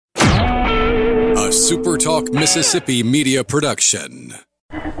SuperTalk Mississippi media production.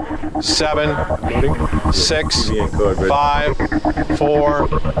 7, 6, 5, 4,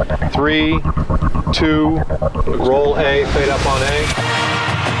 3, 2, roll A, fade up on A.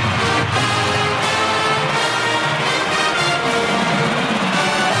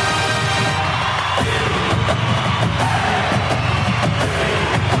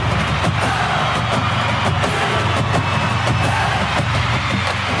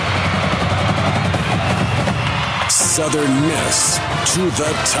 Southern Miss to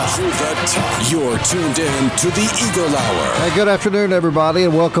the top. You're tuned in to the Eagle Hour. Hey, good afternoon, everybody,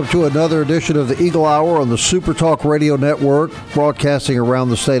 and welcome to another edition of the Eagle Hour on the SuperTalk Radio Network, broadcasting around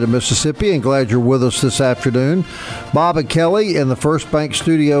the state of Mississippi. And glad you're with us this afternoon. Bob and Kelly in the First Bank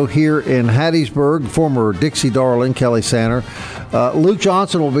studio here in Hattiesburg. Former Dixie Darling, Kelly Sanner. Luke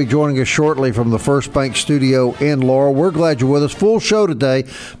Johnson will be joining us shortly from the First Bank studio in Laurel. We're glad you're with us. Full show today.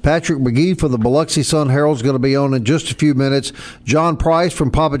 Patrick McGee from the Biloxi Sun-Herald is going to be on in just a few minutes. John Price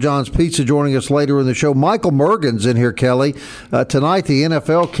from Papa John's Pizza joining us later in the show. Michael Mergen's in here, Kelly. Tonight the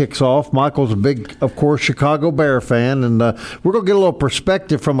NFL kicks off. Michael's a big, of course, Chicago Bear fan, and we're going to get a little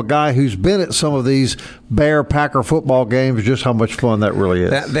perspective from a guy who's been at some of these Bear-Packer football games, just how much fun that really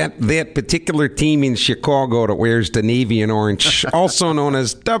is. That particular team in Chicago that wears the navy and orange, also known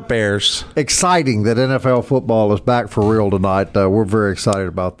as the Bears. Exciting that NFL football is back for real tonight. We're very excited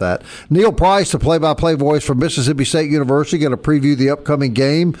about that. Neil Price, the play-by-play voice from Mississippi State University, going to preview the upcoming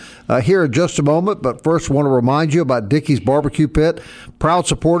game here in just a moment. But first, I want to remind you about Dickey's Barbecue Pit, proud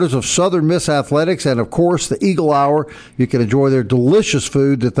supporters of Southern Miss Athletics, and, of course, the Eagle Hour. You can enjoy their delicious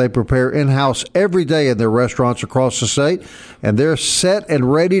food that they prepare in-house every day in their restaurants across the state. And they're set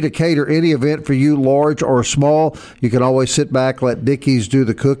and ready to cater any event for you, large or small. You can always sit back, let Dickey's do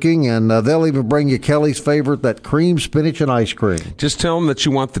the cooking, and they'll even bring you Kelly's favorite, that cream, spinach, and ice cream. Just tell them that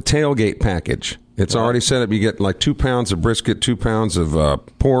you want the tailgate package. It's already set up. You get like 2 pounds of brisket, 2 pounds of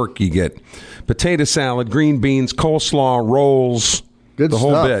pork. You get potato salad, green beans, coleslaw, rolls, Good the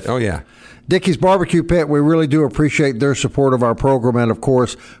stuff. whole bit. Oh, yeah. Dickey's Barbecue Pit, we really do appreciate their support of our program and, of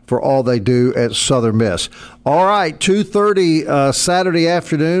course, for all they do at Southern Miss. All right, 2:30 Saturday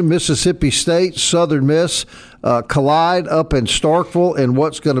afternoon, Mississippi State, Southern Miss collide up in Starkville in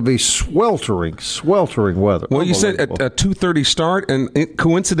what's going to be sweltering weather. Well, you said a 2:30 start, and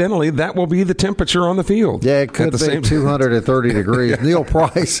coincidentally, that will be the temperature on the field. Yeah, it could be 230 degrees. Yeah. Neil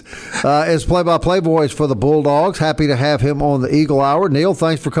Price is play-by-play voice for the Bulldogs. Happy to have him on the Eagle Hour. Neil,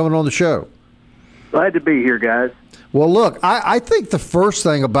 thanks for coming on the show. Glad to be here, guys. Well, look, I think the first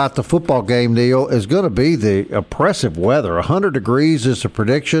thing about the football game, Neil, is going to be the oppressive weather. 100 degrees is the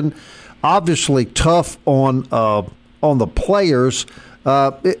prediction. Obviously tough on the players.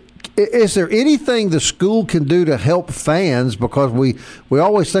 Is there anything the school can do to help fans? Because we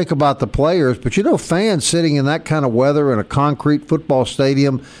always think about the players, but, fans sitting in that kind of weather in a concrete football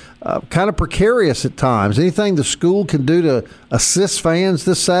stadium, kind of precarious at times. Anything the school can do to assist fans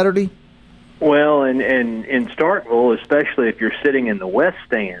this Saturday? Well, and in Starkville, especially if you're sitting in the west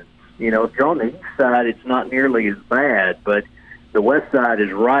stands, if you're on the east side, it's not nearly as bad, but the west side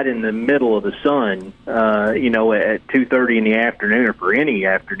is right in the middle of the sun, at 2:30 in the afternoon, or for any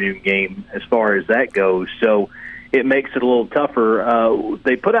afternoon game as far as that goes. So it makes it a little tougher.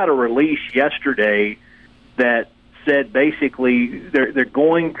 They put out a release yesterday that said basically they're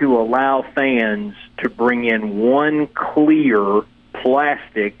going to allow fans to bring in one clear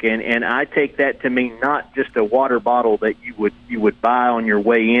plastic, and I take that to mean not just a water bottle that you would buy on your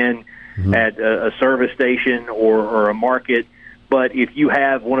way in at a service station or a market. But if you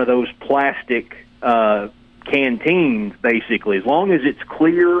have one of those plastic canteens, basically, as long as it's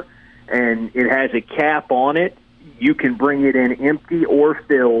clear and it has a cap on it, you can bring it in empty or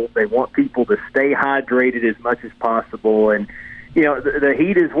filled. They want people to stay hydrated as much as possible. And, the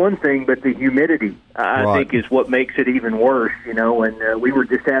heat is one thing, but the humidity, I think, is what makes it even worse, And we were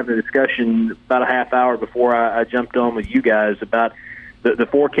just having a discussion about a half hour before I jumped on with you guys about the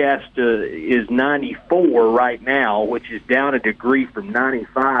forecast is 94 right now, which is down a degree from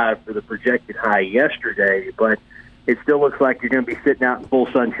 95 for the projected high yesterday. But it still looks like you're going to be sitting out in full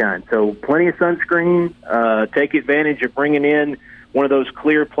sunshine. So plenty of sunscreen. Take advantage of bringing in one of those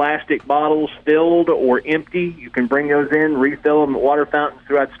clear plastic bottles, filled or empty. You can bring those in, refill them at water fountains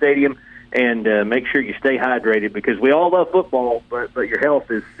throughout the stadium, and make sure you stay hydrated, because we all love football, but your health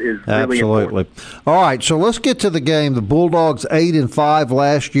is really important. All right, so let's get to the game. The Bulldogs 8-5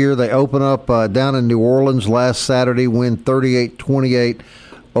 last year. They open up down in New Orleans last Saturday, win 38-28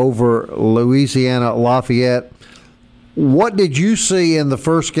 over Louisiana Lafayette. What did you see in the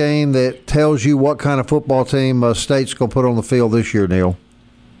first game that tells you what kind of football team State's going to put on the field this year, Neil?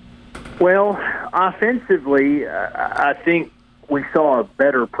 Well, Offensively, I think we saw a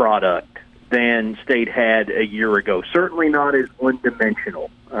better product than State had a year ago. Certainly not as one-dimensional,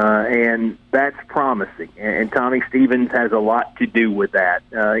 and that's promising. And Tommy Stevens has a lot to do with that.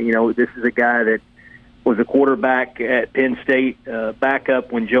 This is a guy that was a quarterback at Penn State,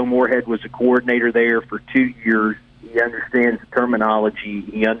 backup when Joe Moorhead was a coordinator there for 2 years. He understands the terminology.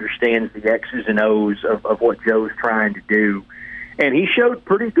 He understands the X's and O's of what Joe's trying to do. And he showed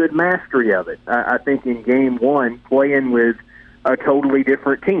pretty good mastery of it, I think, in game one, playing with a totally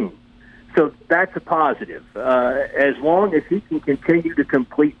different team. So that's a positive. As long as he can continue to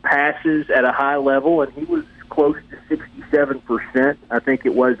complete passes at a high level, and he was close to 67%, I think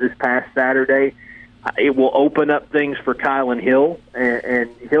it was this past Saturday, it will open up things for Kylan Hill. And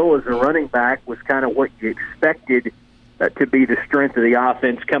Hill as a running back was kind of what you expected to be the strength of the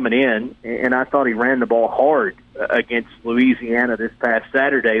offense coming in. And I thought he ran the ball hard against Louisiana this past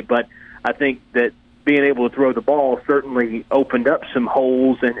Saturday. But I think that being able to throw the ball certainly opened up some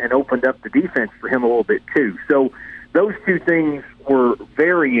holes and opened up the defense for him a little bit too. So those two things were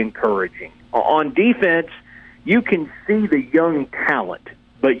very encouraging. On defense, you can see the young talent,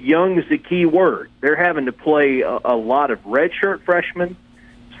 but young is the key word. They're having to play a lot of redshirt freshmen,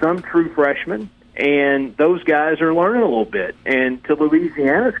 some true freshmen, and those guys are learning a little bit. And to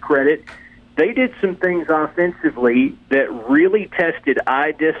Louisiana's credit, they did some things offensively that really tested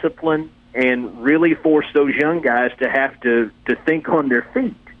eye discipline and really forced those young guys to have to think on their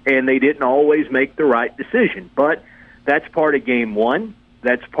feet. And they didn't always make the right decision. But that's part of game one.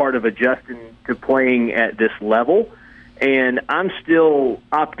 That's part of adjusting to playing at this level. And I'm still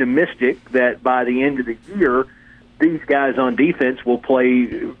optimistic that by the end of the year, these guys on defense will play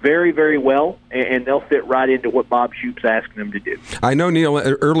very, very well, and they'll fit right into what Bob Shoop's asking them to do. I know, Neil,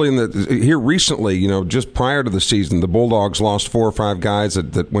 early here recently, just prior to the season, the Bulldogs lost 4 or 5 guys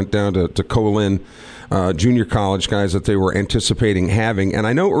that went down to Colin, junior college guys that they were anticipating having. And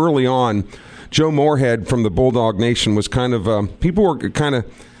I know early on, Joe Moorhead from the Bulldog Nation was kind of people were kind of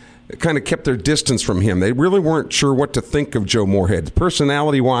kept their distance from him. They really weren't sure what to think of Joe Moorhead.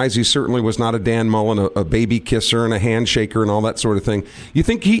 Personality-wise, he certainly was not a Dan Mullen, a baby kisser and a handshaker and all that sort of thing. You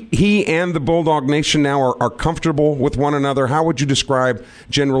think he and the Bulldog Nation now are comfortable with one another? How would you describe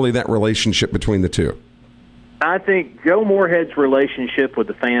generally that relationship between the two? I think Joe Moorhead's relationship with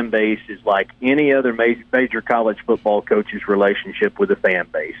the fan base is like any other major college football coach's relationship with the fan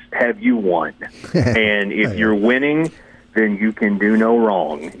base. Have you won? And if you're winning, then you can do no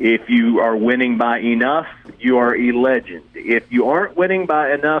wrong. If you are winning by enough, you are a legend. If you aren't winning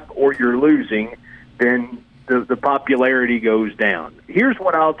by enough or you're losing, then the popularity goes down. Here's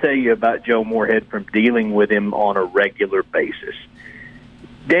what I'll tell you about Joe Moorhead from dealing with him on a regular basis.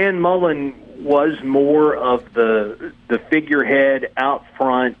 Dan Mullen was more of the figurehead, out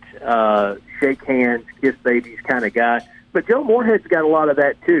front, shake hands, kiss babies kind of guy. But Joe Moorhead's got a lot of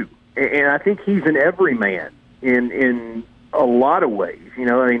that too. And I think he's an everyman in a lot of ways.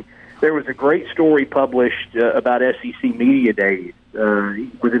 There was a great story published about SEC Media Days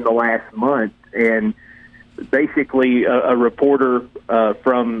within the last month, and basically a reporter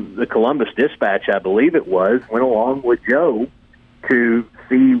from the Columbus Dispatch, I believe it was, went along with Joe to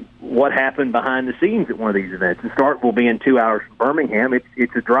see what happened behind the scenes at one of these events. And Starkville being 2 hours from Birmingham,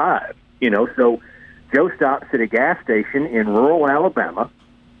 it's a drive, So Joe stops at a gas station in rural Alabama,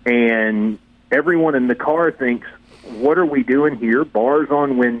 and everyone in the car thinks, what are we doing here? Bars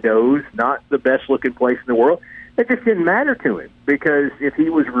on windows, not the best-looking place in the world. It just didn't matter to him, because if he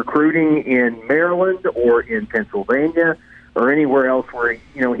was recruiting in Maryland or in Pennsylvania or anywhere else where,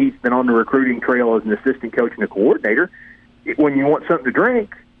 he's been on the recruiting trail as an assistant coach and a coordinator, when you want something to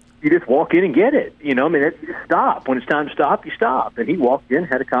drink, you just walk in and get it. You just stop. When it's time to stop, you stop. And he walked in,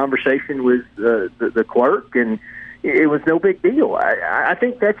 had a conversation with the clerk, and it was no big deal. I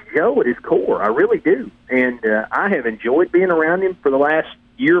think that's Joe at his core. I really do. And I have enjoyed being around him for the last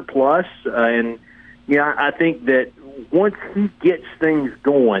year plus. I think that once he gets things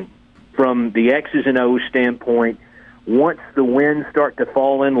going from the X's and O's standpoint, once the wins start to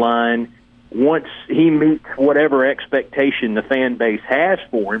fall in line, once he meets whatever expectation the fan base has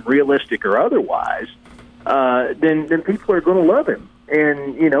for him, realistic or otherwise, then people are going to love him.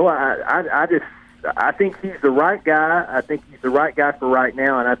 And, I think he's the right guy. I think he's the right guy for right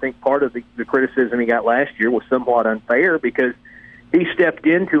now, and I think part of the criticism he got last year was somewhat unfair, because he stepped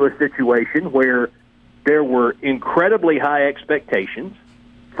into a situation where there were incredibly high expectations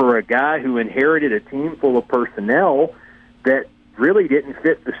for a guy who inherited a team full of personnel that really didn't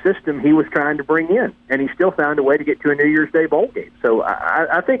fit the system he was trying to bring in, and he still found a way to get to a New Year's Day bowl game. So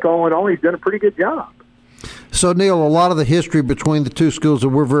I think all in all, he's done a pretty good job. So, Neil, a lot of the history between the two schools,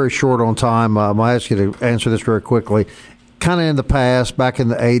 and we're very short on time. I'll ask you to answer this very quickly. Kind of in the past, back in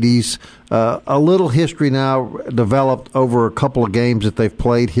the 80s, a little history now developed over a couple of games that they've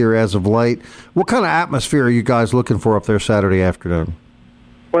played here as of late. What kind of atmosphere are you guys looking for up there Saturday afternoon?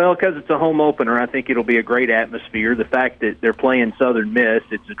 Well, because it's a home opener, I think it'll be a great atmosphere. The fact that they're playing Southern Miss,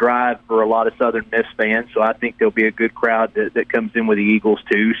 it's a drive for a lot of Southern Miss fans, so I think there'll be a good crowd that comes in with the Eagles,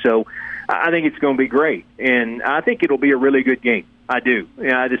 too. So I think it's going to be great, and I think it'll be a really good game. I do.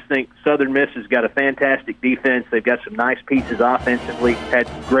 I just think Southern Miss has got a fantastic defense. They've got some nice pieces offensively, had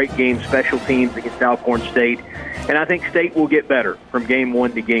great games, special teams against Alcorn State, and I think State will get better from game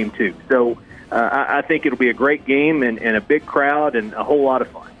 1 to game 2. So I think it'll be a great game and a big crowd and a whole lot of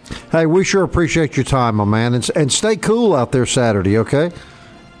fun. Hey, we sure appreciate your time, my man, and stay cool out there Saturday, okay?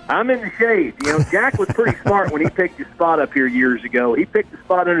 I'm in the shade. Jack was pretty smart when he picked his spot up here years ago. He picked the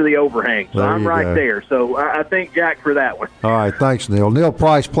spot under the overhang, so I'm right there. So I thank Jack for that one. All right, thanks, Neil. Neil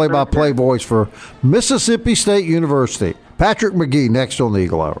Price, play-by-play voice for Mississippi State University. Patrick McGee next on the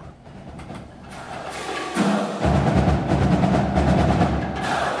Eagle Hour.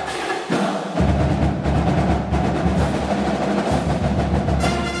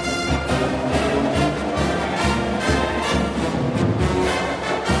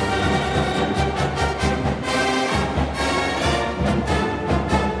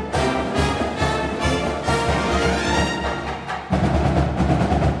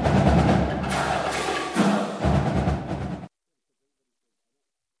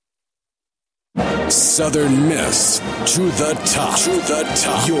 Southern Miss to the top. To the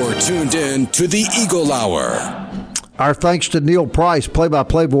top. You're tuned in to the Eagle Hour. Our thanks to Neil Price,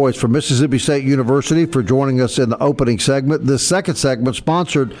 play-by-play voice for Mississippi State University, for joining us in the opening segment. This second segment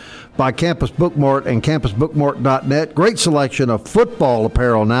sponsored by Campus Bookmart and campusbookmart.net. Great selection of football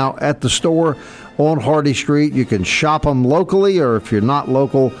apparel now at the store on Hardy Street. You can shop them locally, or if you're not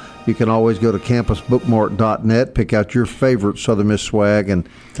local, you can always go to campusbookmart.net, pick out your favorite Southern Miss swag, and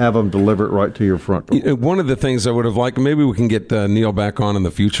have them deliver it right to your front door. One of the things I would have liked, maybe we can get Neil back on in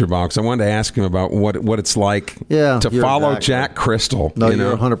the future box. I wanted to ask him about what it's like to follow Jack Crystal. No,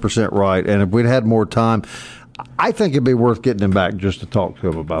 you're 100% right. And if we'd had more time, I think it'd be worth getting him back just to talk to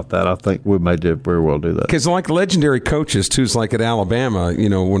him about that. I think we may very well do that. Because like legendary coaches, too, it's like at Alabama,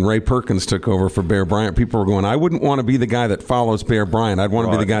 when Ray Perkins took over for Bear Bryant, people were going, I wouldn't want to be the guy that follows Bear Bryant. I'd want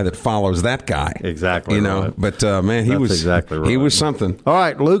to be the guy that follows that guy. Exactly. Right. But, man, he was exactly right. He was something. All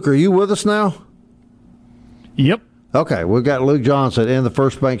right, Luke, are you with us now? Yep. Okay, we've got Luke Johnson in the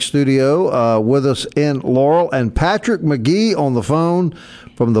First Bank studio with us in Laurel, and Patrick McGee on the phone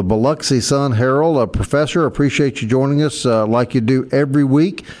from the Biloxi Sun-Herald. Professor, appreciate you joining us like you do every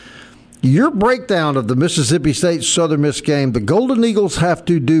week. Your breakdown of the Mississippi State-Southern Miss game, the Golden Eagles have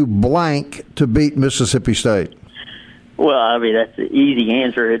to do blank to beat Mississippi State. Well, I mean, that's the easy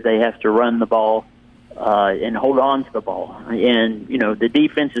answer. They have to run the ball and hold on to the ball. And, the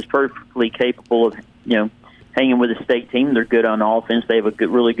defense is perfectly capable of, hanging with the state team. They're good on offense. They have a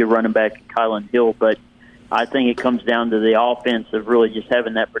really good running back, Kylan Hill. But I think it comes down to the offense of really just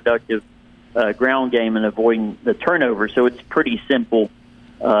having that productive ground game and avoiding the turnover. So it's pretty simple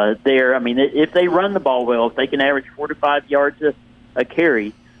there. I mean, if they run the ball well, if they can average 4 to 5 yards a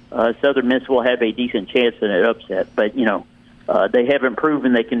carry, Southern Miss will have a decent chance at an upset. But, they haven't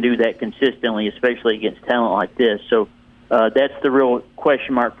proven they can do that consistently, especially against talent like this. So that's the real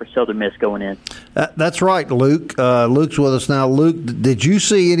question mark for Southern Miss going in. That's right, Luke. Luke's with us now. Luke, did you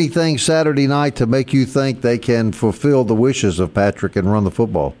see anything Saturday night to make you think they can fulfill the wishes of Patrick and run the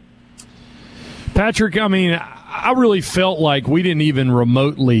football? Patrick, I mean, I really felt like we didn't even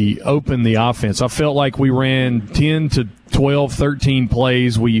remotely open the offense. I felt like we ran 10 to 12, 13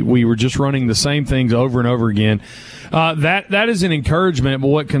 plays. We were just running the same things over and over again. That is an encouragement, but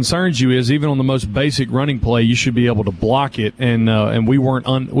what concerns you is even on the most basic running play, you should be able to block it, and we were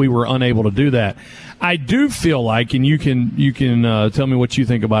unable to do that. I do feel like, and you can tell me what you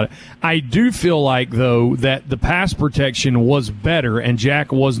think about it. I do feel like though that the pass protection was better, and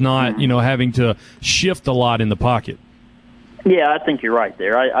Jack was not having to shift a lot in the pocket. Yeah, I think you're right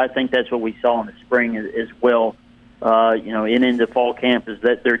there. I think that's what we saw in the spring as well. And into fall camp is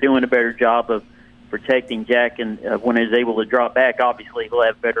that they're doing a better job of protecting Jack, and when he's able to drop back, obviously he'll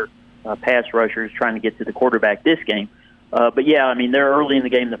have better pass rushers trying to get to the quarterback this game. But yeah, I mean, they're early in the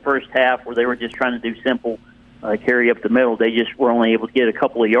game, the first half, where they were just trying to do simple carry up the middle. They just were only able to get a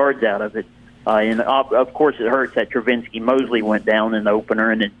couple of yards out of it. And of course it hurts that Travinsky Mosley went down in the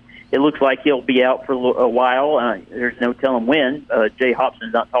opener, and it looks like he'll be out for a while. There's no telling when. Jay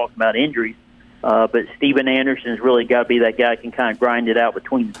Hobson's not talking about injuries. But Steven Anderson's really got to be that guy who can kind of grind it out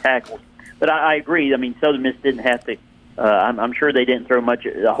between the tackles. But I agree. I mean, Southern Miss didn't have to. I'm sure they didn't throw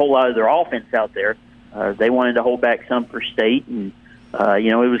a whole lot of their offense out there. They wanted to hold back some for State, and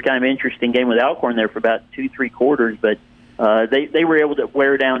it was kind of an interesting game with Alcorn there for about 2-3 quarters. But they were able to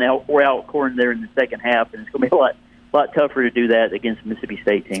wear down Alcorn there in the second half, and it's going to be a lot tougher to do that against the Mississippi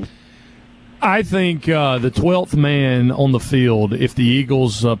State team. I think the 12th man on the field, if the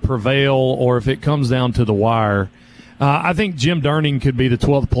Eagles prevail or if it comes down to the wire, I think Jim Durning could be the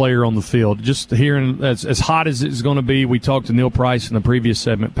 12th player on the field. Just hearing as hot as it's going to be, we talked to Neil Price in the previous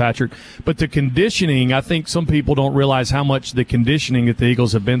segment, Patrick. But the conditioning, I think some people don't realize how much the conditioning that the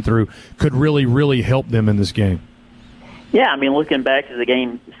Eagles have been through could really, really help them in this game. Yeah, I mean, looking back to the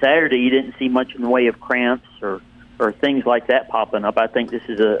game Saturday, you didn't see much in the way of cramps or things like that popping up. I think this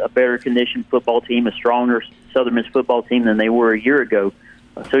is a better conditioned football team, a stronger Southern Miss football team than they were a year ago.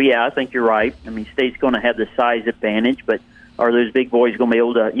 So, yeah, I think you're right. I mean, State's going to have the size advantage, but are those big boys going to be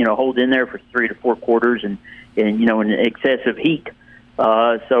able to, hold in there for 3 to 4 quarters and in excessive heat?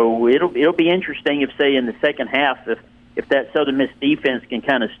 So it'll be interesting if, say, in the second half, if that Southern Miss defense can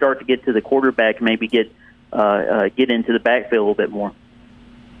kind of start to get to the quarterback and maybe get into the backfield a little bit more.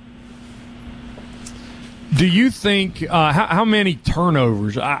 Do you think how many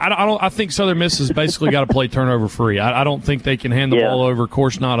turnovers? I think Southern Miss has basically got to play turnover free. I don't think they can hand the ball over. Of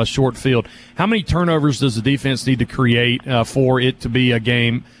course, not a short field. How many turnovers does the defense need to create for it to be a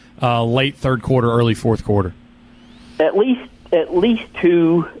game late third quarter, early fourth quarter? At least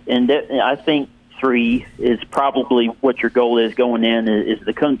 2, and I think 3 is probably what your goal is going in. Is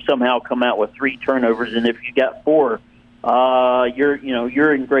to somehow come out with 3 turnovers, and if you got 4,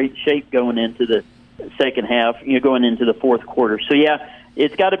 you're in great shape going into the second half, going into the fourth quarter. So, yeah,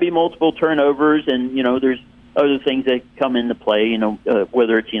 it's got to be multiple turnovers, and, there's other things that come into play,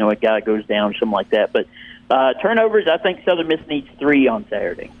 whether it's, a guy goes down or something like that. But turnovers, I think Southern Miss needs 3 on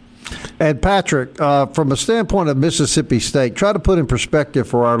Saturday. And, Patrick, from a standpoint of Mississippi State, try to put in perspective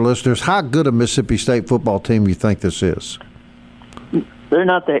for our listeners how good a Mississippi State football team you think this is. They're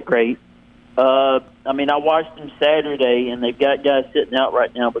not that great. I watched them Saturday, and they've got guys sitting out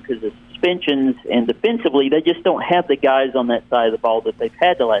right now because of suspensions, and defensively, they just don't have the guys on that side of the ball that they've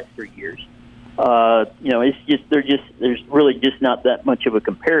had the last 3 years. There's really just not that much of a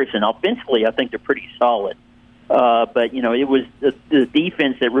comparison. Offensively, I think they're pretty solid. But it was the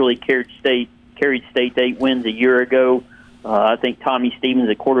defense that really carried State to 8 wins a year ago. I think Tommy Stevens,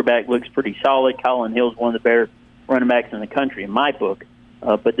 the quarterback, looks pretty solid. Colin Hill's one of the better running backs in the country, in my book.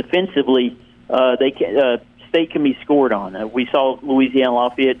 But defensively, State can be scored on. We saw Louisiana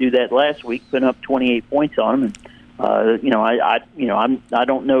Lafayette do that last week, putting up 28 points on them. And I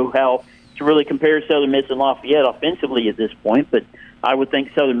don't know how to really compare Southern Miss and Lafayette offensively at this point, but I would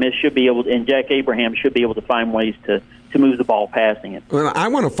think Southern Miss should be able to, and Jack Abraham should be able to find ways to move the ball passing it. Well, I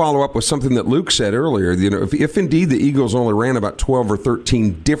want to follow up with something that Luke said earlier. If indeed the Eagles only ran about 12 or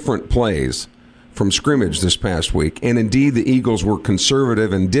 13 different plays from scrimmage this past week, and indeed the Eagles were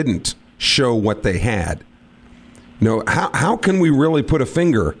conservative and didn't show what they had, how can we really put a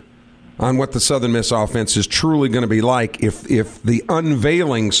finger on what the Southern Miss offense is truly going to be like if the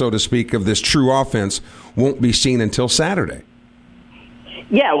unveiling, so to speak, of this true offense won't be seen until Saturday?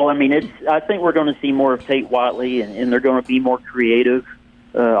 Yeah, well, I think we're going to see more of Tate Watley, and they're going to be more creative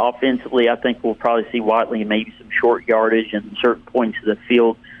offensively. I think we'll probably see Watley and maybe some short yardage and certain points of the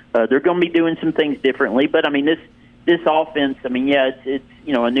field. They're going to be doing some things differently, but this offense, it's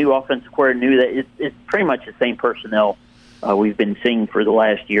a new offensive coordinator. It's pretty much the same personnel we've been seeing for the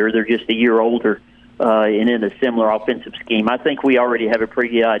last year. They're just a year older and in a similar offensive scheme. I think we already have a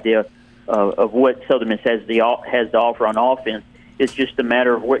pretty good idea of what Southern Miss has to offer on offense. It's just a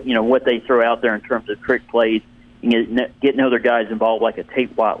matter of what they throw out there in terms of trick plays and getting other guys involved like a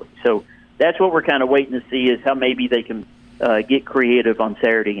Tate Watley. So that's what we're kind of waiting to see, is how maybe they can get creative on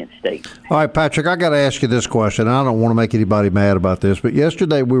Saturday against State. All right, Patrick, I got to ask you this question. I don't want to make anybody mad about this, but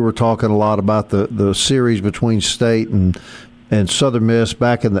yesterday we were talking a lot about the series between State and Southern Miss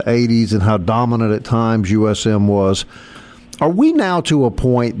back in the 80s and how dominant at times USM was. Are we now to a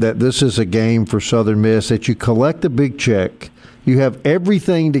point that this is a game for Southern Miss that you collect a big check, you have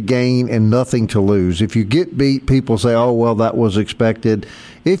everything to gain and nothing to lose? If you get beat, people say, oh, well, that was expected.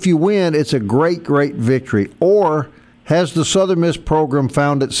 If you win, it's a great, great victory. Or has the Southern Miss program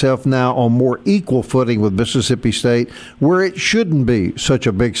found itself now on more equal footing with Mississippi State, where it shouldn't be such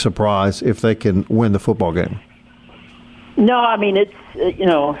a big surprise if they can win the football game? No, it's,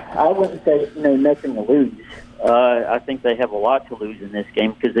 I wouldn't say, nothing to lose. I think they have a lot to lose in this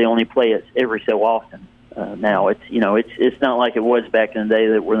game because they only play it every so often. Now it's not like it was back in the day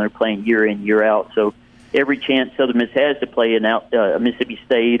that when they're playing year in, year out. So every chance Southern Miss has to play a Mississippi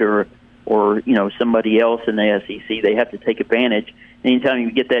State or or somebody else in the SEC. They have to take advantage. Anytime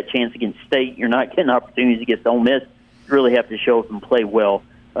you get that chance against State, you're not getting opportunities against Ole Miss. You really have to show up and play well.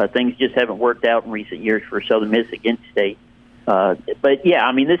 Things just haven't worked out in recent years for Southern Miss against State. But, yeah,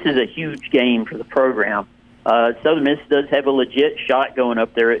 I mean, this is a huge game for the program. Southern Miss does have a legit shot going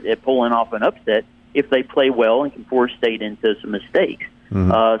up there at pulling off an upset if they play well and can force State into some mistakes.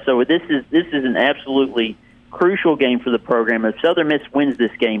 Mm-hmm. So this is an absolutely crucial game for the program. If Southern Miss wins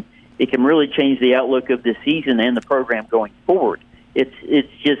this game, it can really change the outlook of the season and the program going forward. It's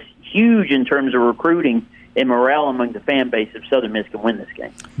just huge in terms of recruiting and morale among the fan base if Southern Miss can win this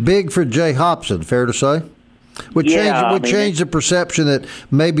game. Big for Jay Hopson, fair to say? Would change the perception that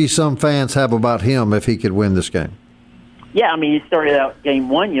maybe some fans have about him if he could win this game. Yeah, I mean, he started out game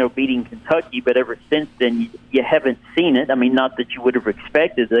one, beating Kentucky, but ever since then you haven't seen it. I mean, not that you would have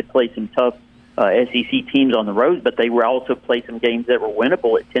expected to play some tough SEC teams on the road, but they were also play some games that were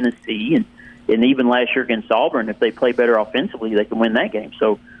winnable at Tennessee and even last year against Auburn. If they play better offensively, they can win that game.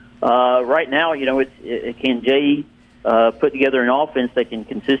 So right now, can Jay put together an offense that can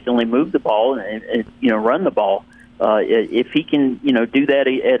consistently move the ball and run the ball? If he can, do that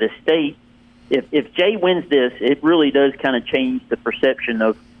at a State, if Jay wins this, it really does kind of change the perception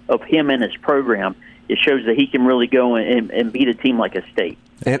of him and his program. It shows that he can really go and beat a team like a State.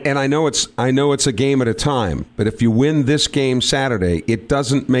 And I know it's a game at a time, but if you win this game Saturday, it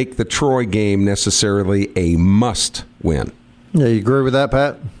doesn't make the Troy game necessarily a must win. Yeah, you agree with that,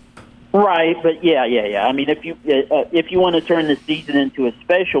 Pat? Right, but yeah. I mean, if you want to turn the season into a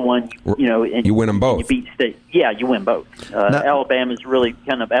special one, and you win them both. You beat State. Yeah, you win both. Alabama's really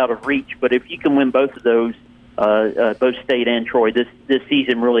kind of out of reach, but if you can win both of those, both State and Troy, this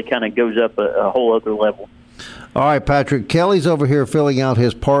season really kind of goes up a whole other level. All right, Patrick. Kelly's over here filling out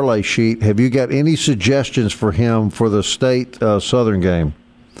his parlay sheet. Have you got any suggestions for him for the State Southern game?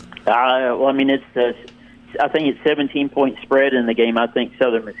 Well, I mean, I think it's 17-point spread in the game. I think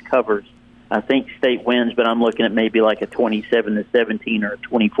Southern Miss covers. I think State wins, but I'm looking at maybe like a 27-17 or a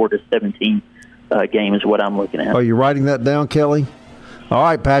 24-17 game is what I'm looking at. Are you writing that down, Kelly? All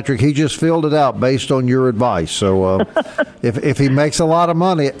right, Patrick, he just filled it out based on your advice. So if he makes a lot of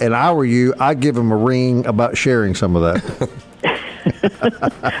money and I were you, I'd give him a ring about sharing some of that.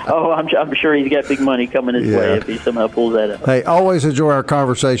 Oh, I'm sure he's got big money coming his way if he somehow pulls that up. Hey, always enjoy our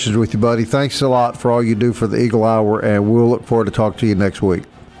conversations with you, buddy. Thanks a lot for all you do for the Eagle Hour, and we'll look forward to talking to you next week.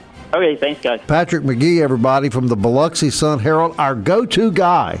 Okay, thanks, guys. Patrick McGee, everybody, from the Biloxi Sun-Herald, our go-to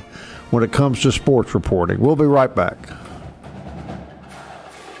guy when it comes to sports reporting. We'll be right back.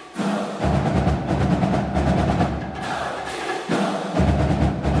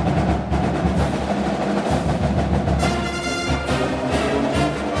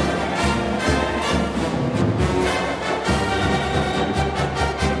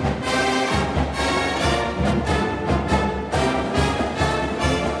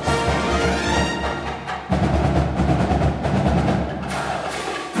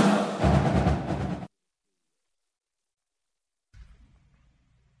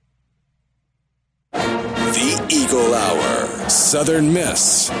 Eagle Hour. Southern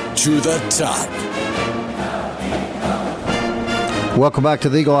Miss to the top. Welcome back to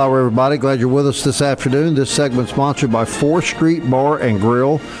the Eagle Hour, everybody. Glad you're with us this afternoon. This segment sponsored by 4th Street Bar and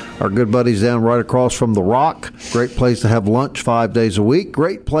Grill. Our good buddies down right across from The Rock. Great place to have lunch 5 days a week.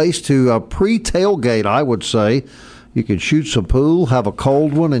 Great place to pre-tailgate, I would say. You can shoot some pool, have a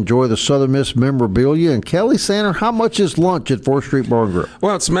cold one, enjoy the Southern Miss memorabilia. And Kelly Sander, how much is lunch at 4th Street Bar and Grill?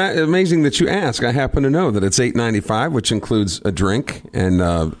 Well, it's amazing that you ask. I happen to know that it's $8.95, which includes a drink. And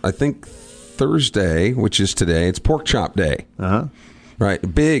I think Thursday, which is today, it's pork chop day. Uh-huh.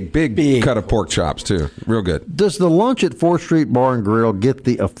 Right. Big cut of pork chops, too. Real good. Does the lunch at 4th Street Bar and Grill get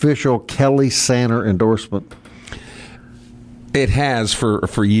the official Kelly Sander endorsement? It has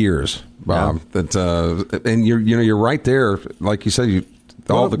for years, Bob. Yeah. That and you're right there, like you said.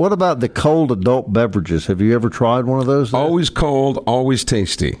 What about the cold adult beverages? Have you ever tried one of those? Always cold, always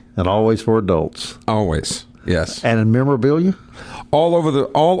tasty, and always for adults. Always, yes. And in memorabilia, all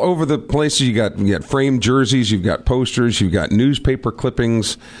over the places. You got framed jerseys, you've got posters, you've got newspaper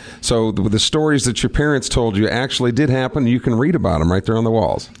clippings. So the stories that your parents told you actually did happen. You can read about them right there on the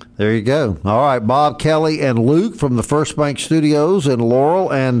walls. There you go. All right, Bob, Kelly, and Luke from the First Bank Studios in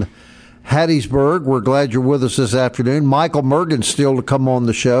Laurel and Hattiesburg. We're glad you're with us this afternoon. Michael Mergen's still to come on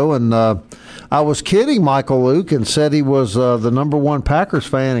the show, and I was kidding Michael, Luke, and said he was the #1 Packers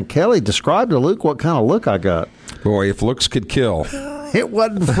fan, and Kelly described to Luke what kind of look I got. Boy, if looks could kill. It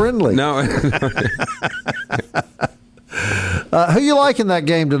wasn't friendly. No. Who you like in that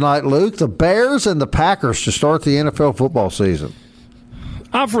game tonight, Luke? The Bears and the Packers to start the NFL football season.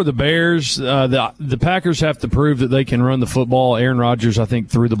 I'm for the Bears. The Packers have to prove that they can run the football. Aaron Rodgers, I think,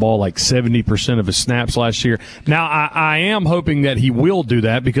 threw the ball like 70% of his snaps last year. Now, I am hoping that he will do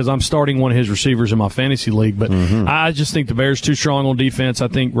that because I'm starting one of his receivers in my fantasy league. But I just think the Bears too strong on defense. I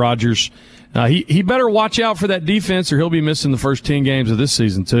think Rodgers, he better watch out for that defense or he'll be missing the first 10 games of this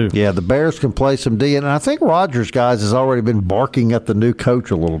season too. Yeah, the Bears can play some D. And I think Rodgers, guys, has already been barking at the new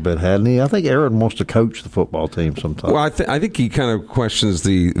coach a little bit, hadn't he? I think Aaron wants to coach the football team sometime. Well, I think he kind of questions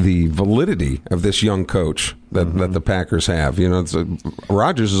the validity of this young coach that the Packers have. You know,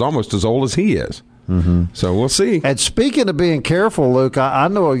 Rodgers is almost as old as he is. So we'll see. And speaking of being careful, Luke, I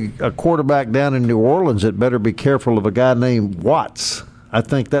know a quarterback down in New Orleans that better be careful of a guy named Watts. I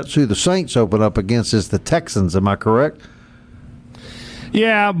think that's who the Saints open up against is the Texans. Am I correct?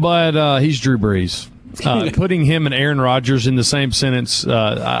 Yeah, but he's Drew Brees. Putting him and Aaron Rodgers in the same sentence,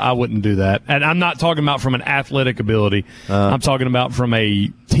 I wouldn't do that. And I'm not talking about from an athletic ability. I'm talking about from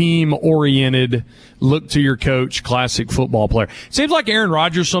a team-oriented, look-to-your-coach, classic football player. It seems like Aaron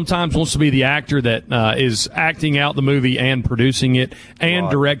Rodgers sometimes wants to be the actor that is acting out the movie and producing it and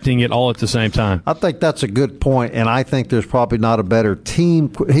directing it all at the same time. I think that's a good point, and I think there's probably not a better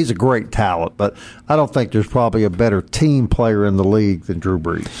team. He's a great talent, but I don't think there's probably a better team player in the league than Drew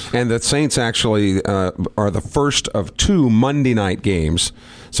Brees. And the Saints actually are the first of 2 Monday night games.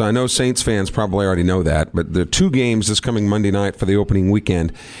 So I know Saints fans probably already know that, but the 2 games this coming Monday night for the opening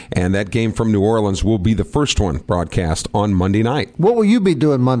weekend, and that game from New Orleans will be the first one broadcast on Monday night. What will you be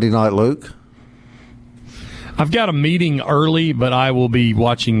doing Monday night, Luke? I've got a meeting early, but I will be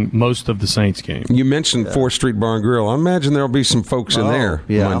watching most of the Saints game. You mentioned 4th Street Bar and Grill. I imagine there will be some folks in there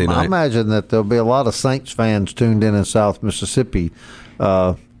Monday night. I imagine that there'll be a lot of Saints fans tuned in South Mississippi.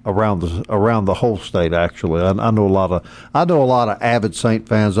 Around the whole state, actually, I know a lot of avid Saint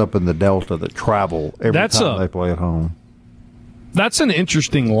fans up in the Delta that travel every time they play at home. That's an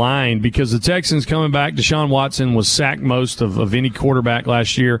interesting line because the Texans coming back, Deshaun Watson was sacked most of any quarterback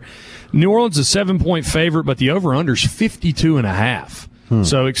last year. New Orleans is a 7-point favorite, but the over/under is 52.5.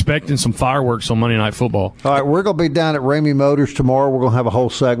 So expecting some fireworks on Monday Night Football. All right, we're going to be down at Ramey Motors tomorrow. We're going to have a whole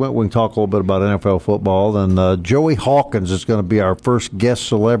segment. We can talk a little bit about NFL football. Then Joey Hawkins is going to be our first guest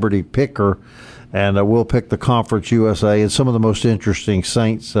celebrity picker, and we'll pick the Conference USA and some of the most interesting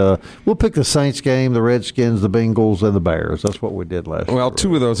Saints. We'll pick the Saints game, the Redskins, the Bengals, and the Bears. That's what we did last year. Well,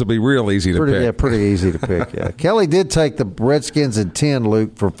 2 of those will be real easy to pick. Yeah, pretty easy to pick, yeah. Kelly did take the Redskins in 10,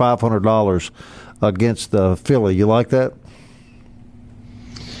 Luke, for $500 against Philly. You like that?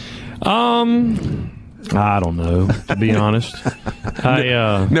 I don't know, to be honest.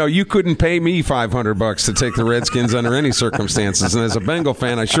 No, you couldn't pay me $500 to take the Redskins under any circumstances. And as a Bengal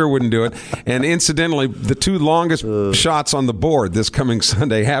fan, I sure wouldn't do it. And incidentally, the 2 longest shots on the board this coming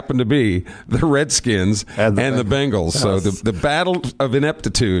Sunday happen to be the Redskins and the Bengals. So the battle of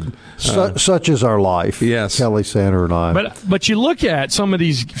ineptitude. Such is our life. Yes, Kelly, Sanders, and I. But you look at some of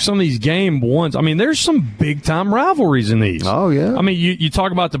these game ones. I mean, there's some big time rivalries in these. Oh yeah. I mean, you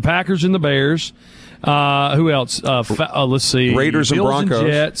talk about the Packers and the Bears. Who else? Let's see. Raiders and Broncos. And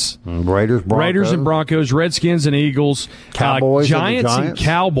Jets. Raiders and Broncos. Redskins and Eagles. Cowboys Giants and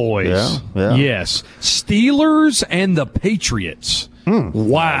Cowboys. Yeah. Yes. Steelers and the Patriots.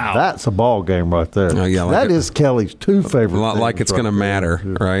 Wow. That's a ball game right there. That is Kelly's 2 favorite. Like it's going to matter,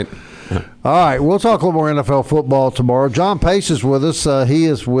 right? All right, we'll talk a little more NFL football tomorrow. John Pace is with us. He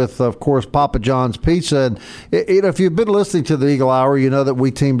is with, of course, Papa John's Pizza. And if you've been listening to the Eagle Hour, you know that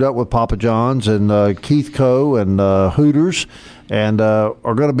we teamed up with Papa John's and Keith Coe and Hooters, and are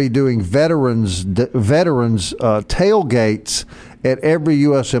going to be doing veterans tailgates at every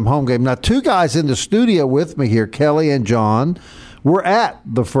USM home game. Now, 2 guys in the studio with me here, Kelly and John. We're at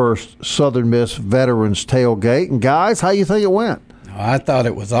the first Southern Miss Veterans Tailgate. And, guys, how you think it went? I thought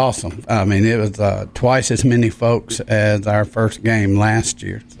it was awesome. I mean, it was twice as many folks as our first game last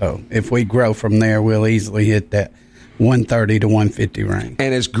year. So if we grow from there, we'll easily hit that 130 to 150 range.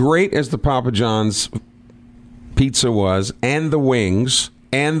 And as great as the Papa John's pizza was, and the wings,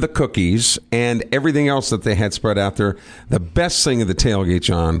 and the cookies, and everything else that they had spread out there, the best thing of the tailgate,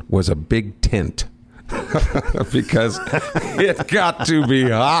 John, was a big tent. Because it got to be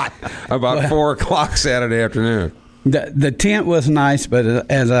hot about 4 o'clock Saturday afternoon. The tent was nice, but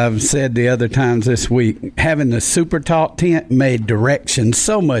as I've said the other times this week, having the Super Talk tent made directions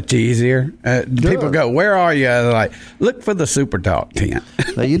so much easier. People go, "Where are you?" They're like, "Look for the Super Talk tent."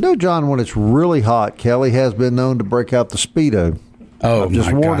 Now, you know, John, when it's really hot, Kelly has been known to break out the Speedo. Oh, I'm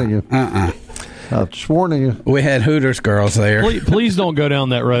just warning you. I'm just warning you. We had Hooters girls there. Please don't go down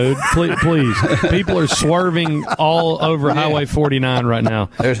that road. Please. People are swerving all over Highway 49 right now.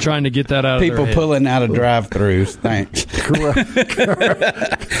 They're trying to get that out of People their head. pulling out of drive-thrus. Thanks.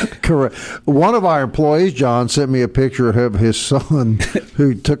 Correct. One of our employees, John, sent me a picture of his son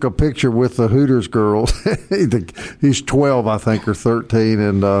who took a picture with the Hooters girls. He's 12, I think, or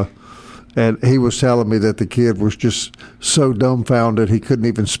 13, and he was telling me that the kid was just so dumbfounded he couldn't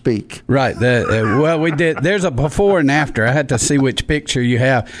even speak. Right. Well, we did. There's a before and after. I had to see which picture you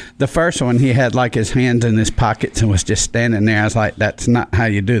have. The first one, he had like his hands in his pockets and was just standing there. I was like, that's not how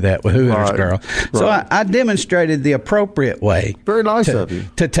you do that with Hooters girl. So I demonstrated the appropriate way. Very nice of you.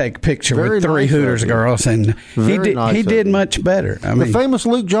 To take a picture Very with three nice Hooters girls, and he did much better. I mean, the famous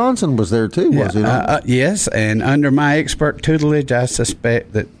Luke Johnson was there too, was he not? Yes, and under my expert tutelage, I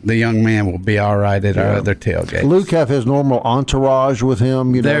suspect that the young man will be all right at our other tailgate. Luke have his normal entourage with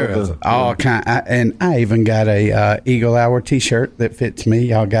him. There's all kind, and I even got a Eagle Hour T-shirt that fits me.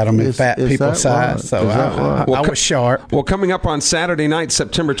 Y'all got them in fat people size, right? so I was sharp. Well, coming up on Saturday night,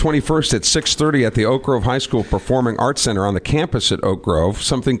 September 21st at 6:30 at the Oak Grove High School Performing Arts Center on the campus at Oak Grove,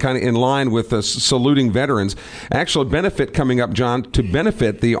 something kind of in line with us saluting veterans. Actual benefit coming up, John, to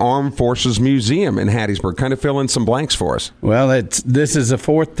benefit the Armed Forces Museum in Hattiesburg. Kind of fill in some blanks for us. Well, this is the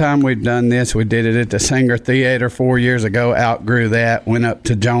fourth time we've done this. We did it at the Sanger Theater 4 years ago, outgrew that, went up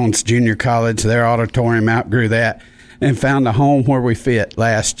to Jones Junior College, their auditorium, outgrew that, and found a home where we fit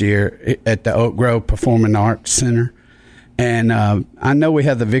last year at the Oak Grove Performing Arts Center. And I know we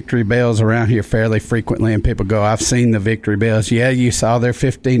have the Victory Bells around here fairly frequently, and people go, I've seen the Victory Bells. Yeah, you saw their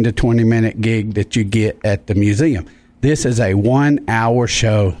 15 to 20-minute gig that you get at the museum. This is a 1 hour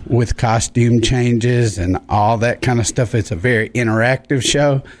show with costume changes and all that kind of stuff. It's a very interactive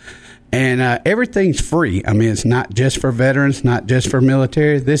show. And everything's free. I mean, it's not just for veterans, not just for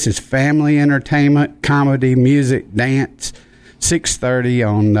military. This is family entertainment, comedy, music, dance. 6:30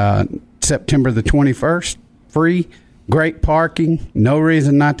 on September the 21st. Free, great parking. No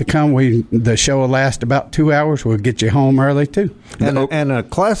reason not to come. The show will last about 2 hours. We'll get you home early, too. And a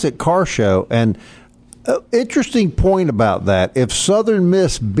classic car show. And interesting point about that, if Southern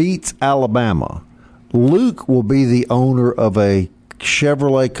Miss beats Alabama, Luke will be the owner of a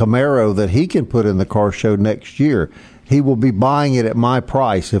Chevrolet Camaro that he can put in the car show next year. He will be buying it at my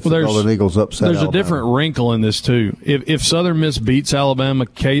price if the Golden Eagles upset There's Alabama. A different wrinkle in this, too. If Southern Miss beats Alabama,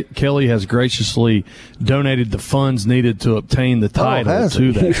 Kelly has graciously donated the funds needed to obtain the title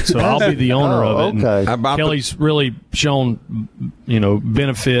to that. So I'll be the owner of it. Okay. And Kelly's really shown,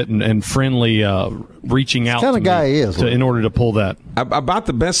 benefit and friendly reaching out kind of guy he is, in order to pull that. About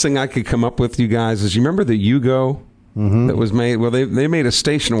the best thing I could come up with, you guys, is you remember the Yugo? Mm-hmm. That was made. Well, they made a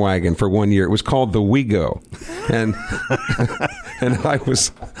station wagon for 1 year. It was called the Wego, and and I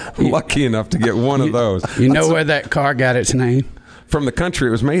was lucky enough to get one of those. You know where that car got its name? From the country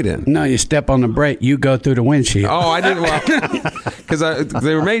it was made in. No, you step on the brake, you go through the windshield. Oh, I didn't. Well, because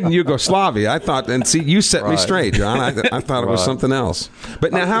they were made in Yugoslavia. I thought, and see, you set me straight, John. I thought it was something else.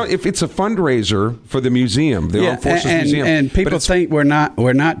 But now, if it's a fundraiser for the museum, the Armed Forces Museum, and people think we're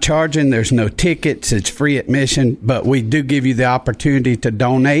not charging. There's no tickets. It's free admission, but we do give you the opportunity to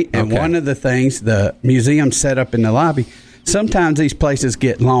donate. And one of the things the museum set up in the lobby, sometimes these places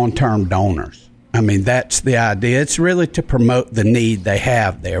get long-term donors. I mean, that's the idea. It's really to promote the need they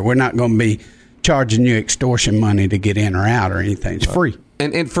have there. We're not going to be charging you extortion money to get in or out or anything. It's free.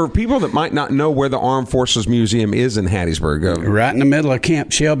 And for people that might not know where the Armed Forces Museum is in Hattiesburg, right in the middle of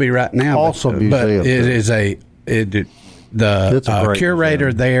Camp Shelby right now. Awesome museum. But it is the curator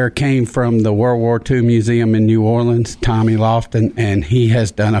museum there came from the World War II Museum in New Orleans, Tommy Lofton, and he has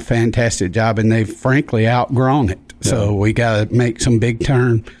done a fantastic job, and they've frankly outgrown it. Yeah. So we got to make some big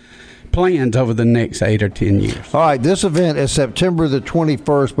turn plans over the next 8 or 10 years. All right, this event is September the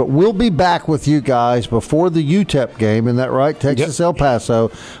 21st, but we'll be back with you guys before the UTEP game. Isn't that right? Texas El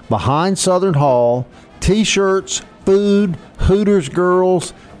Paso, behind Southern Hall, T-shirts, food, Hooters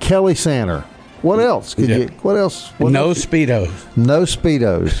girls, Kelly Santer. What else? What else? No Speedos. No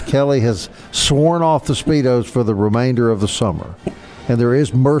Speedos. Kelly has sworn off the Speedos for the remainder of the summer. And there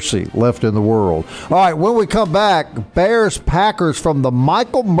is mercy left in the world. All right, when we come back, Bears-Packers from the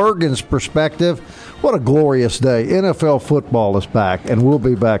Michael Mergens perspective. What a glorious day. NFL football is back, and we'll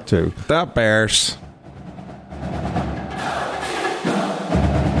be back too. The Bears.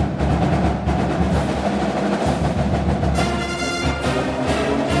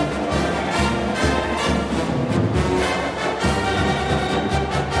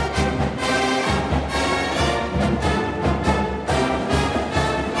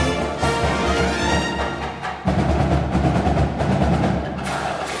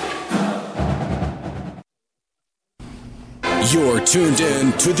 You're tuned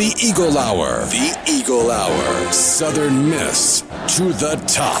in to the Eagle Hour. The Eagle Hour. Southern Miss to the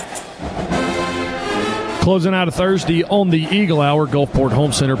top. Closing out a Thursday on the Eagle Hour, Gulfport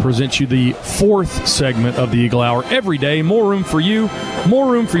Home Center presents you the fourth segment of the Eagle Hour every day. More room for you,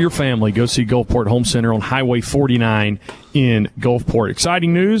 more room for your family. Go see Gulfport Home Center on Highway 49 in Gulfport.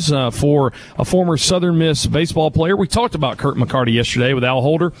 Exciting news for a former Southern Miss baseball player. We talked about Kurt McCarty yesterday with Al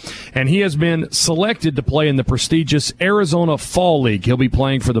Holder, and he has been selected to play in the prestigious Arizona Fall League. He'll be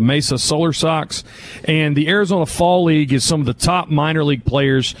playing for the Mesa Solar Sox, and the Arizona Fall League is some of the top minor league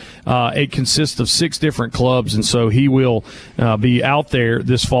players. It consists of 6 different clubs, and so he will be out there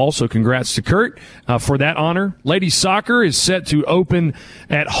this fall. So congrats to Kurt for that honor. Ladies soccer is set to open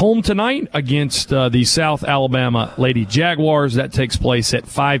at home tonight against the South Alabama Lady Jaguars. That takes place at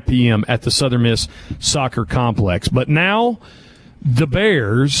 5 p.m. at the Southern Miss Soccer Complex. But now the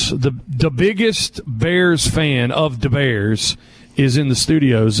Bears, the biggest Bears fan of the Bears, is in the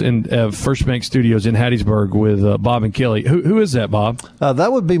studios in First Bank Studios in Hattiesburg with Bob and Kelly. Who is that, Bob?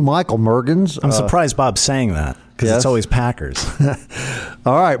 That would be Michael Mergens. I'm surprised Bob's saying that because it's always Packers.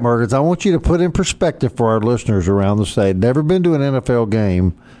 All right, Mergens, I want you to put in perspective for our listeners around the state. Never been to an NFL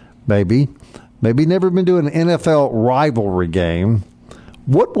game, maybe never been to an NFL rivalry game.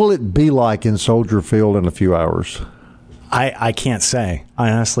 What will it be like in Soldier Field in a few hours? I can't say.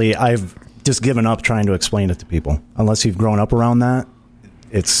 Honestly, I've just given up trying to explain it to people. Unless you've grown up around that,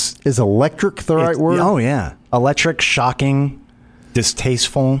 is electric the right word? Oh, yeah. Electric, shocking,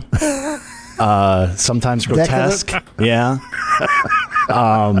 distasteful, sometimes grotesque. Yeah.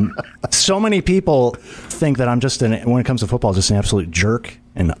 So many people think that I'm just, when it comes to football, just an absolute jerk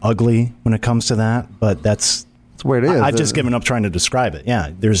and ugly when it comes to that. But that's the way it is. I've just given up trying to describe it.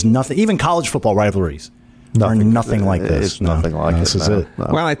 Yeah. There's nothing, even college football rivalries. Nothing like this. It's nothing like this. This is it. No.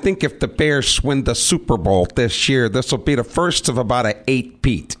 Well, I think if the Bears win the Super Bowl this year, this will be the first of about an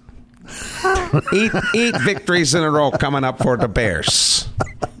 8-peat. eight victories in a row coming up for the Bears.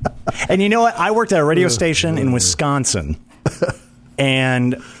 And you know what? I worked at a radio station in Wisconsin,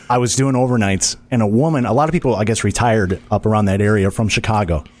 and I was doing overnights, and a lot of people, I guess, retired up around that area from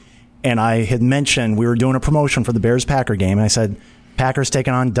Chicago. And I had mentioned we were doing a promotion for the Bears-Packer game, and I said, Packers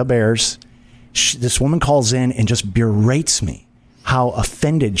taking on the Bears. This woman calls in and just berates me how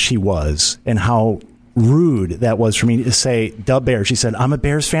offended she was and how rude that was for me to say the Bears. She said, I'm a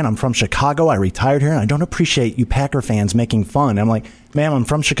Bears fan. I'm from Chicago. I retired here, and I don't appreciate you Packer fans making fun. I'm like, ma'am, I'm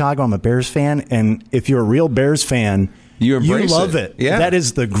from Chicago. I'm a Bears fan, and if you're a real Bears fan, you love it. Yeah. That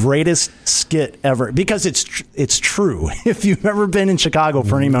is the greatest skit ever because it's true. If you've ever been in Chicago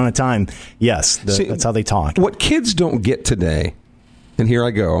for any amount of time, yes, that's how they talk. What kids don't get today, and here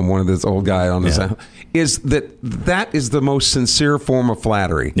I go, I'm one of this old guy on this, is that is the most sincere form of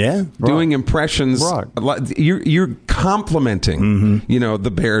flattery. Yeah. Doing impressions. Right. You're complimenting,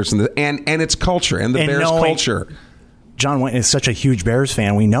 the Bears and its culture and the Bears culture. John Wayne is such a huge Bears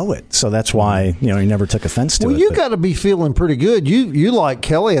fan. We know it. So that's why, he never took offense to it. Well, you got to be feeling pretty good. You like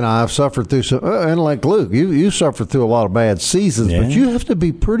Kelly and I have suffered through some, and like Luke, you suffered through a lot of bad seasons, but you have to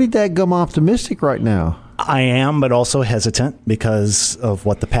be pretty dadgum optimistic right now. I am, but also hesitant because of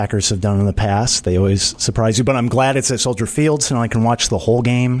what the Packers have done in the past. They always surprise you. But I'm glad it's at Soldier Field, so now I can watch the whole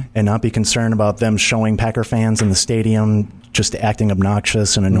game and not be concerned about them showing Packer fans in the stadium just acting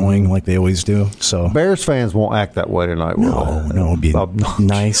obnoxious and annoying like they always do. So Bears fans won't act that way tonight, will they? No, it'll be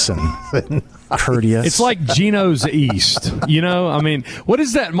nice and courteous. It's like Gino's East. What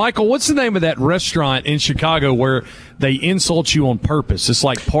is that, Michael? What's the name of that restaurant in Chicago where they insult you on purpose? It's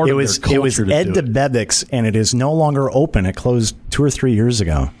like part of their culture. It was Ed DeBevick's, and it is no longer open. It closed 2 or 3 years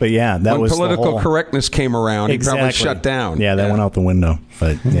ago. But yeah, that when was political correctness came around. Exactly. He probably shut down. Yeah, that went out the window.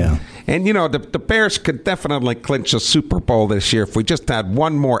 But yeah. And, the Bears could definitely clinch a Super Bowl this year if we just had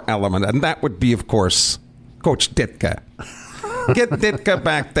one more element, and that would be, of course, Coach Ditka. Get Ditka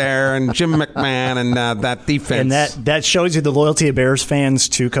back there and Jim McMahon and that defense. And that shows you the loyalty of Bears fans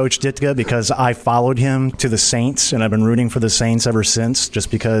to Coach Ditka because I followed him to the Saints, and I've been rooting for the Saints ever since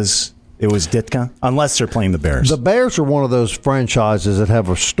just because it was Ditka, unless they're playing the Bears. The Bears are one of those franchises that have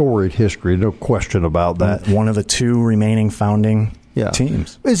a storied history, no question about that. One of the 2 remaining founding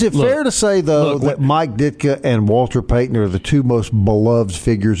teams. Is it fair to say, though, that Mike Ditka and Walter Payton are the 2 most beloved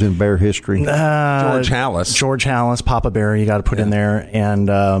figures in Bear history? George Halas, Papa Bear, you got to put in there, and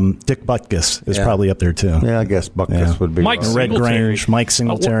Dick Butkus is probably up there, too. Yeah, I guess Butkus would be Mike right. Red Grange, Mike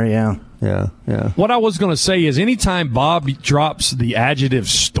Singletary, Yeah. What I was going to say is anytime Bob drops the adjective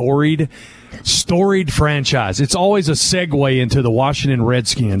storied franchise, it's always a segue into the Washington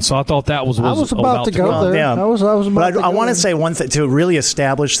Redskins. So I thought that was I was about to go there. Yeah. I was about I want to say one thing to really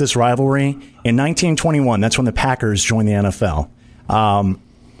establish this rivalry. In 1921, that's when the Packers joined the NFL.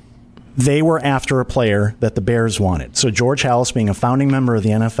 They were after a player that the Bears wanted. So George Halas, being a founding member of the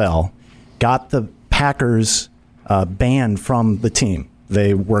NFL, got the Packers banned from the team.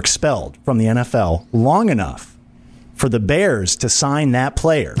 They were expelled from the NFL long enough for the Bears to sign that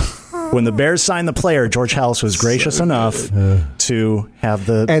player. When the Bears signed the player, George Halas was gracious enough to have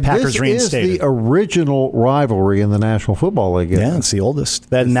the Packers reinstated. This is the original rivalry in the National Football League. Yeah, it's the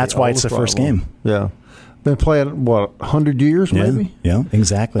oldest. And that's why it's the first game. Yeah. Been playing, 100 years maybe? Yeah,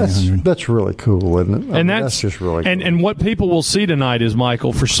 exactly. That's really cool, isn't it? That's just really cool. And what people will see tonight is,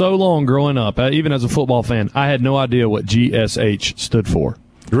 Michael, for so long growing up, even as a football fan, I had no idea what GSH stood for.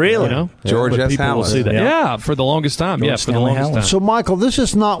 Really? You know? George S. People will see that. Yeah, for the longest time. George For the longest time. So, Michael, this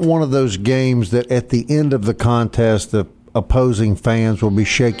is not one of those games that at the end of the contest, the opposing fans will be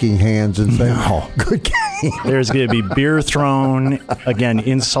shaking hands and saying, "Oh, good game." There's going to be beer thrown. Again,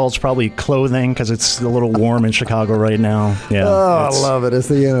 insults, probably clothing, because it's a little warm in Chicago right now. Yeah, I love it. It's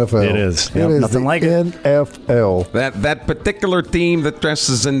the NFL. It is. It is nothing like it. NFL. That particular team that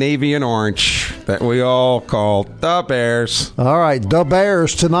dresses in navy and orange that we all call the Bears. All right, the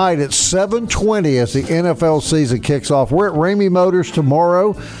Bears tonight at 7:20 as the NFL season kicks off. We're at Ramey Motors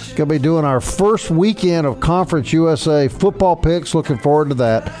tomorrow. Going to be doing our first weekend of Conference USA football picks. Looking forward to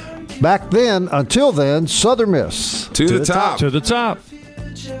that. Back then, until then, Southern Miss. To the top. To the top. I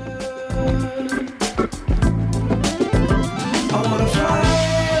wanna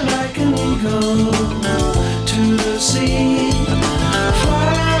fly like an eagle to the sea.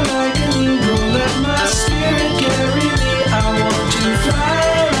 Fly like an eagle, let my spirit carry me. I want to fly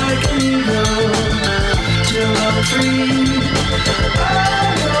like an eagle till I'm free. I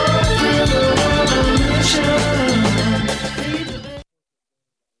go through the revolution.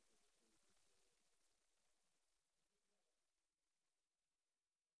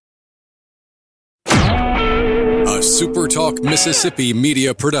 SuperTalk Mississippi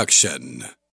Media Production.